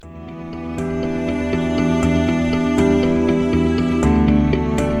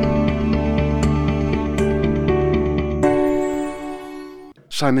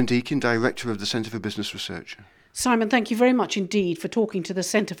Simon Deakin, Director of the Centre for Business Research. Simon, thank you very much indeed for talking to the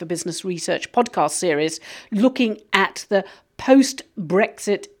Centre for Business Research podcast series looking at the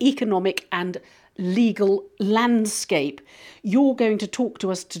post-Brexit economic and legal landscape. You're going to talk to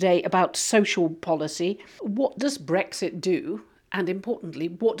us today about social policy. What does Brexit do? And importantly,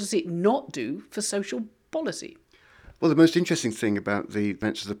 what does it not do for social policy? Well, the most interesting thing about the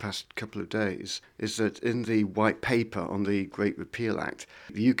events of the past couple of days is that in the white paper on the Great Repeal Act,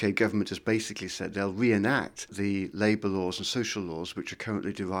 the UK government has basically said they'll reenact the labour laws and social laws which are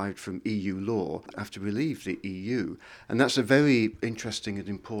currently derived from EU law after we leave the EU. And that's a very interesting and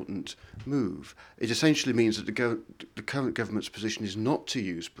important move. It essentially means that the current government's position is not to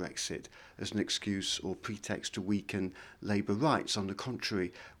use Brexit as an excuse or pretext to weaken labour rights. On the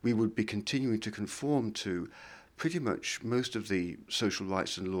contrary, we would be continuing to conform to pretty much most of the social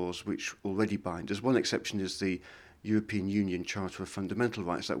rights and laws which already bind us. One exception is the European Union Charter of Fundamental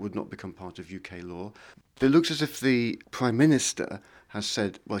Rights. That would not become part of UK law. It looks as if the Prime Minister has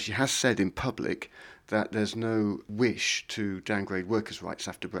said, well, she has said in public that there's no wish to downgrade workers' rights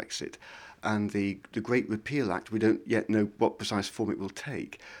after Brexit. And the Great Repeal Act, we don't yet know what precise form it will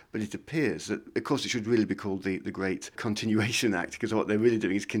take, but it appears that, of course, it should really be called the Great Continuation Act, because what they're really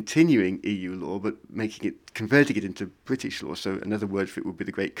doing is continuing EU law, but converting it into British law. So another word for it would be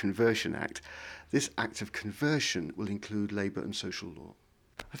the Great Conversion Act. This act of conversion will include labour and social law.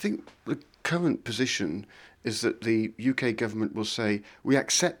 I think the current position is that the UK government will say, we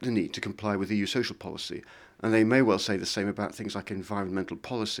accept the need to comply with EU social policy, and they may well say the same about things like environmental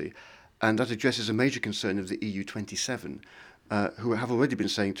policy. And that addresses a major concern of the EU 27, who have already been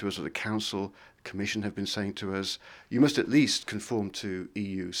saying to us, or the Council, Commission have been saying to us, you must at least conform to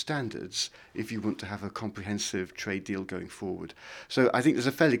EU standards if you want to have a comprehensive trade deal going forward. So I think there's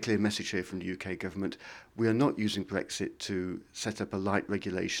a fairly clear message here from the UK government. We are not using Brexit to set up a light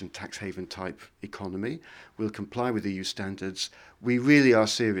regulation, tax haven type economy. We'll comply with EU standards. We really are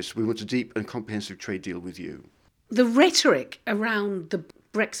serious. We want a deep and comprehensive trade deal with you. The rhetoric around the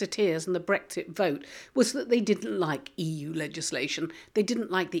Brexiteers and the Brexit vote was that they didn't like EU legislation. They didn't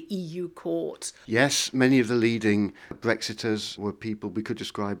like the EU courts. Yes, many of the leading Brexiters were people we could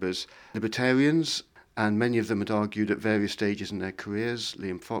describe as libertarians, and many of them had argued at various stages in their careers,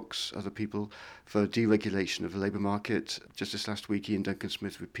 Liam Fox, other people, for deregulation of the labour market. Just this last week, Ian Duncan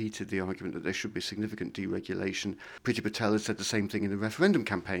Smith repeated the argument that there should be significant deregulation. Priti Patel had said the same thing in the referendum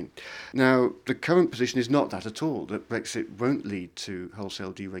campaign. Now, the current position is not that at all, that Brexit won't lead to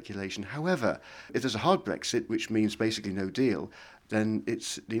wholesale deregulation. However, if there's a hard Brexit, which means basically no deal, then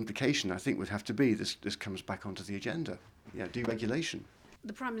the implication, I think, would have to be this comes back onto the agenda. Yeah, deregulation.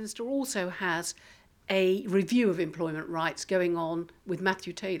 The Prime Minister also has a review of employment rights going on with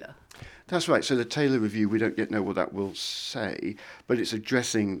Matthew Taylor. That's right. So the Taylor review, we don't yet know what that will say, but it's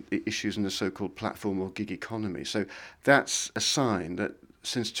addressing the issues in the so-called platform or gig economy. So that's a sign that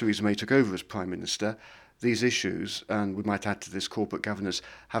since Theresa May took over as Prime Minister, these issues, and we might add to this corporate governance,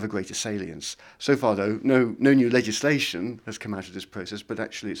 have a greater salience. So far, though, no new legislation has come out of this process, but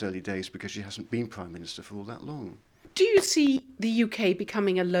actually it's early days because she hasn't been Prime Minister for all that long. Do you see the UK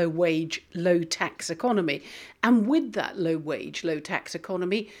becoming a low-wage, low-tax economy? And with that low-wage, low-tax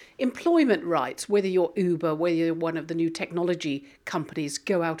economy, employment rights, whether you're Uber, whether you're one of the new technology companies,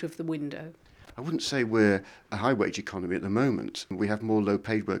 go out of the window? I wouldn't say we're a high-wage economy at the moment. We have more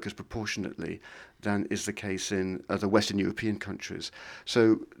low-paid workers proportionately than is the case in other Western European countries.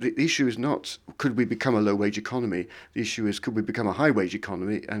 So the issue is not, could we become a low-wage economy? The issue is, could we become a high-wage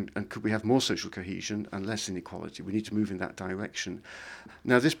economy and could we have more social cohesion and less inequality? We need to move in that direction.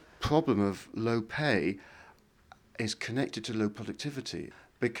 Now, this problem of low pay is connected to low productivity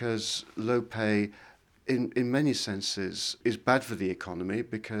because low pay in many senses is bad for the economy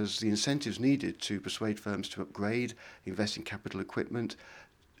because the incentives needed to persuade firms to upgrade, invest in capital equipment,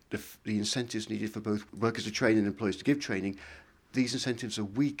 the incentives needed for both workers to train and employees to give training, these incentives are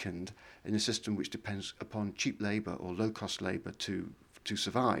weakened in a system which depends upon cheap labour or low-cost labour to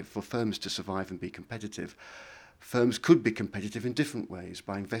survive, for firms to survive and be competitive. Firms could be competitive in different ways,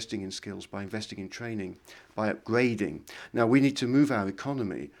 by investing in skills, by investing in training, by upgrading. Now, we need to move our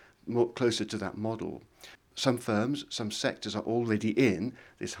economy more closer to that model. Some firms, some sectors are already in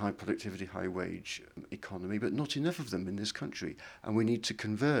this high productivity, high wage economy, but not enough of them in this country. And we need to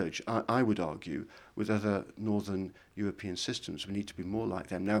converge, I would argue, with other northern European systems. We need to be more like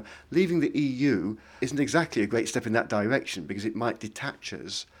them. Now, leaving the EU isn't exactly a great step in that direction because it might detach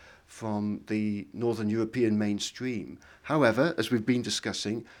us from the northern European mainstream. However, as we've been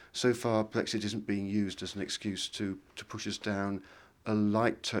discussing, so far Brexit isn't being used as an excuse to push us down a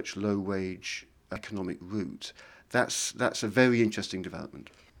light touch, low wage economic route. That's a very interesting development.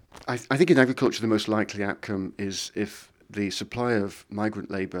 I think in agriculture the most likely outcome is if the supply of migrant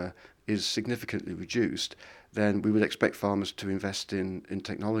labour is significantly reduced, then we would expect farmers to invest in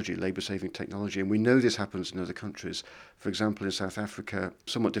technology, labour-saving technology. And we know this happens in other countries. For example, in South Africa,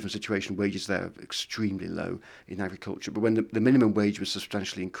 somewhat different situation, wages there are extremely low in agriculture. But when the minimum wage was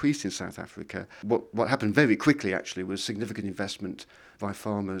substantially increased in South Africa, what happened very quickly, actually, was significant investment by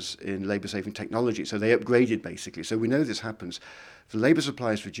farmers in labour-saving technology. So they upgraded, basically. So we know this happens. If the labour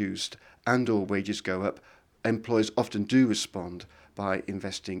supply is reduced and or wages go up, employers often do respond by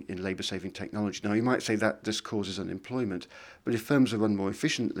investing in labour-saving technology. Now, you might say that this causes unemployment, but if firms are run more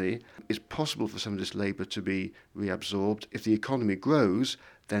efficiently, it's possible for some of this labour to be reabsorbed. If the economy grows,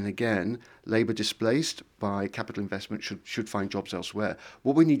 then again, labour displaced by capital investment should find jobs elsewhere.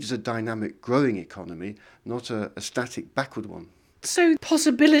 What we need is a dynamic, growing economy, not a static, backward one. So,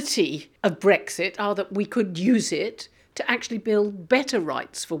 possibility of Brexit are that we could use it to actually build better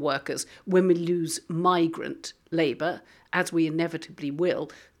rights for workers when we lose migrant labour, as we inevitably will.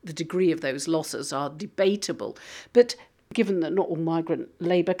 The degree of those losses are debatable. But given that not all migrant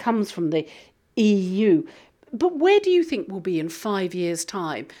labour comes from the EU, but where do you think we'll be in 5 years'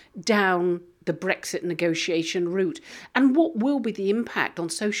 time down the Brexit negotiation route? And what will be the impact on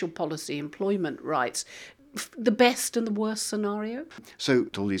social policy, employment rights? The best and the worst scenario? So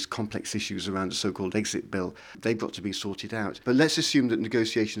all these complex issues around the so-called exit bill, they've got to be sorted out. But let's assume that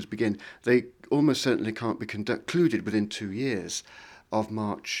negotiations begin. They almost certainly can't be concluded within 2 years of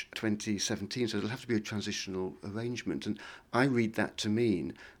March 2017, so it'll have to be a transitional arrangement. And I read that to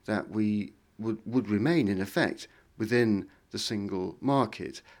mean that we would remain, in effect, within the single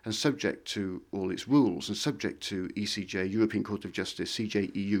market and subject to all its rules and subject to ECJ, European Court of Justice,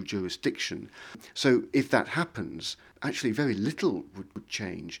 CJEU jurisdiction. So if that happens, actually very little would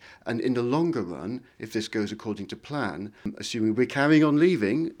change. And in the longer run, if this goes according to plan, assuming we're carrying on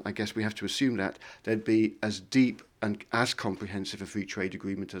leaving, I guess we have to assume that there'd be as deep and as comprehensive a free trade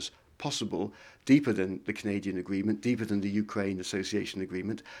agreement as possible, deeper than the Canadian agreement, deeper than the Ukraine association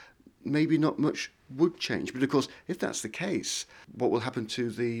agreement. Maybe not much would change. But of course, if that's the case, what will happen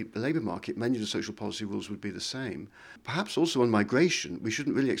to the labour market? Many of the social policy rules would be the same. Perhaps also on migration, we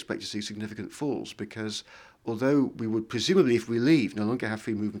shouldn't really expect to see significant falls because although we would presumably, if we leave, no longer have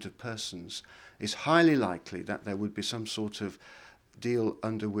free movement of persons, it's highly likely that there would be some sort of deal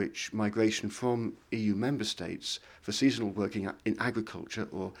under which migration from EU member states for seasonal working in agriculture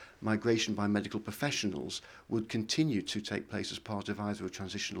or migration by medical professionals would continue to take place as part of either a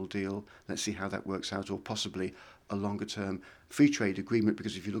transitional deal, let's see how that works out, or possibly a longer term free trade agreement,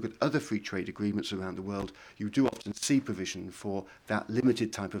 because if you look at other free trade agreements around the world, you do often see provision for that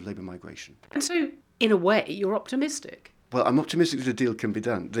limited type of labour migration. And so, in a way, you're optimistic. Well, I'm optimistic that a deal can be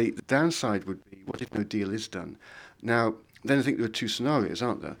done. The downside would be, what if no deal is done? Now, then I think there are two scenarios,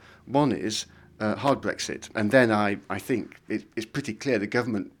 aren't there? One is hard Brexit, and then I think it's pretty clear the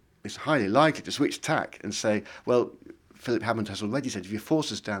government is highly likely to switch tack and say, well, Philip Hammond has already said, if you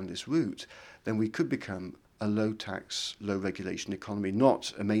force us down this route, then we could become a low-tax, low-regulation economy,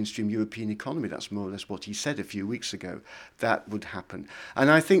 not a mainstream European economy. That's more or less what he said a few weeks ago. That would happen. And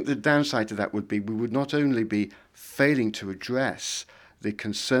I think the downside to that would be we would not only be failing to address the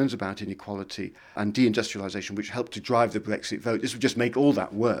concerns about inequality and deindustrialisation, which helped to drive the Brexit vote. This would just make all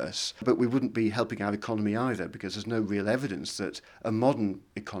that worse. But we wouldn't be helping our economy either, because there's no real evidence that a modern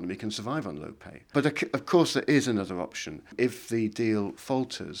economy can survive on low pay. But of course, there is another option. If the deal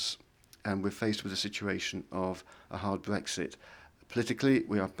falters and we're faced with a situation of a hard Brexit, politically,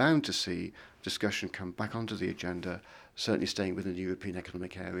 we are bound to see discussion come back onto the agenda, certainly staying within the European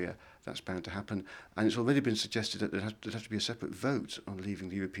Economic Area. That's bound to happen. And it's already been suggested that there'd have to be a separate vote on leaving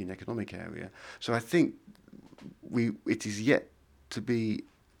the European Economic Area. So I think it is yet to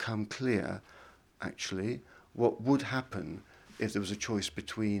become clear, actually, what would happen if there was a choice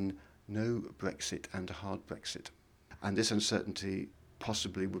between no Brexit and a hard Brexit. And this uncertainty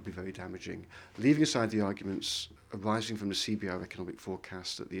possibly would be very damaging. Leaving aside the arguments arising from the CBR economic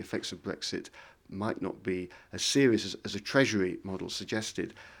forecast that the effects of Brexit might not be as serious as a Treasury model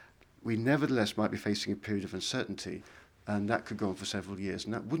suggested, we nevertheless might be facing a period of uncertainty, and that could go on for several years,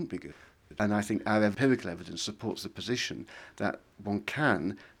 and that wouldn't be good. And I think our empirical evidence supports the position that one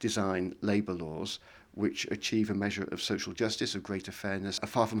can design labour laws which achieve a measure of social justice, of greater fairness.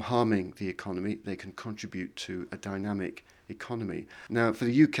 Far from harming the economy, they can contribute to a dynamic economy. Now, for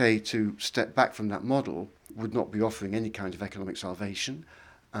the UK to step back from that model would not be offering any kind of economic salvation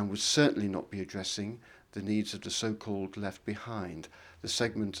and would certainly not be addressing the needs of the so-called left behind, the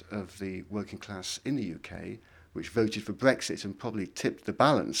segment of the working class in the UK which voted for Brexit and probably tipped the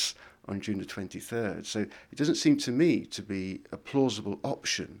balance on June the 23rd. So it doesn't seem to me to be a plausible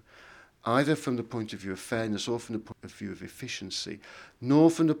option, either from the point of view of fairness or from the point of view of efficiency, nor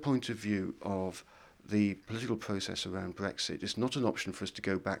from the point of view of the political process around Brexit. It's not an option for us to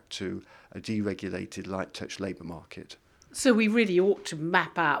go back to a deregulated, light-touch labour market. So we really ought to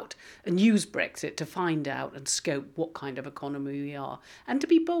map out and use Brexit to find out and scope what kind of economy we are, and to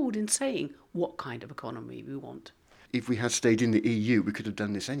be bold in saying what kind of economy we want. If we had stayed in the EU, we could have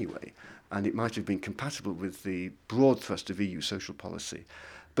done this anyway, and it might have been compatible with the broad thrust of EU social policy.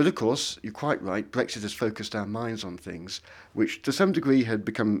 But of course, you're quite right, Brexit has focused our minds on things which to some degree had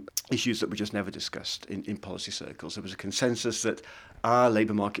become issues that were just never discussed in policy circles. There was a consensus that our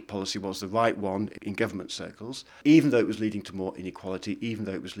labour market policy was the right one in government circles, even though it was leading to more inequality, even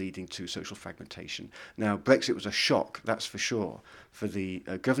though it was leading to social fragmentation. Now, Brexit was a shock, that's for sure, for the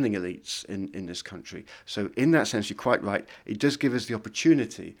governing elites in this country. So in that sense, you're quite right, it does give us the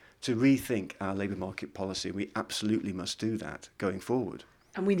opportunity to rethink our labour market policy, and we absolutely must do that going forward.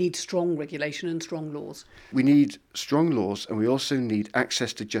 And we need strong regulation and strong laws. We need strong laws, and we also need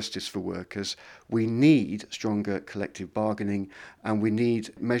access to justice for workers. We need stronger collective bargaining, and we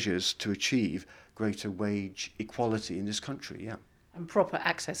need measures to achieve greater wage equality in this country, And proper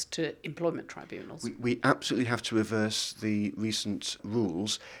access to employment tribunals. We absolutely have to reverse the recent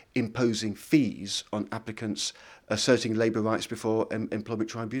rules imposing fees on applicants asserting labour rights before employment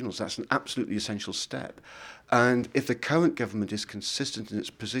tribunals. That's an absolutely essential step. And if the current government is consistent in its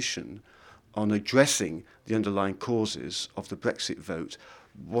position on addressing the underlying causes of the Brexit vote,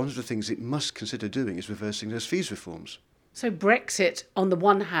 one of the things it must consider doing is reversing those fees reforms. So Brexit, on the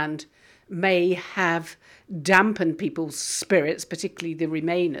one hand, may have dampened people's spirits, particularly the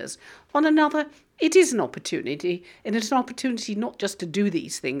Remainers. On another, it is an opportunity, and it's an opportunity not just to do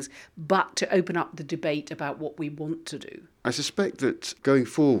these things, but to open up the debate about what we want to do. I suspect that going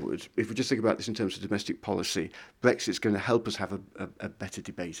forward, if we just think about this in terms of domestic policy, Brexit's going to help us have a better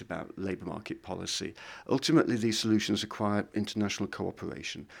debate about labour market policy. Ultimately, these solutions require international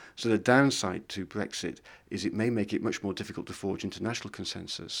cooperation. So the downside to Brexit is it may make it much more difficult to forge international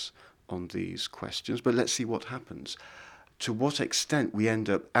consensus on these questions, but let's see what happens. To what extent we end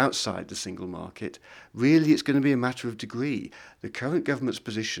up outside the single market, really it's going to be a matter of degree. The current government's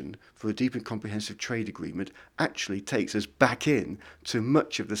position for a deep and comprehensive trade agreement actually takes us back in to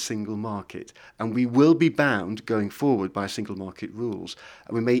much of the single market, and we will be bound going forward by single market rules,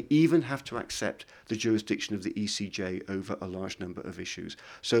 and we may even have to accept the jurisdiction of the ECJ over a large number of issues.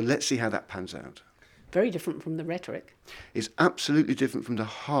 So let's see how that pans out. Very different from the rhetoric. It's absolutely different from the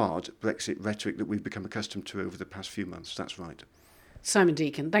hard Brexit rhetoric that we've become accustomed to over the past few months. That's right. Simon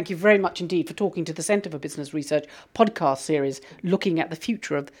Deakin, thank you very much indeed for talking to the Centre for Business Research podcast series looking at the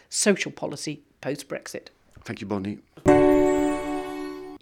future of social policy post-Brexit. Thank you, Bonnie.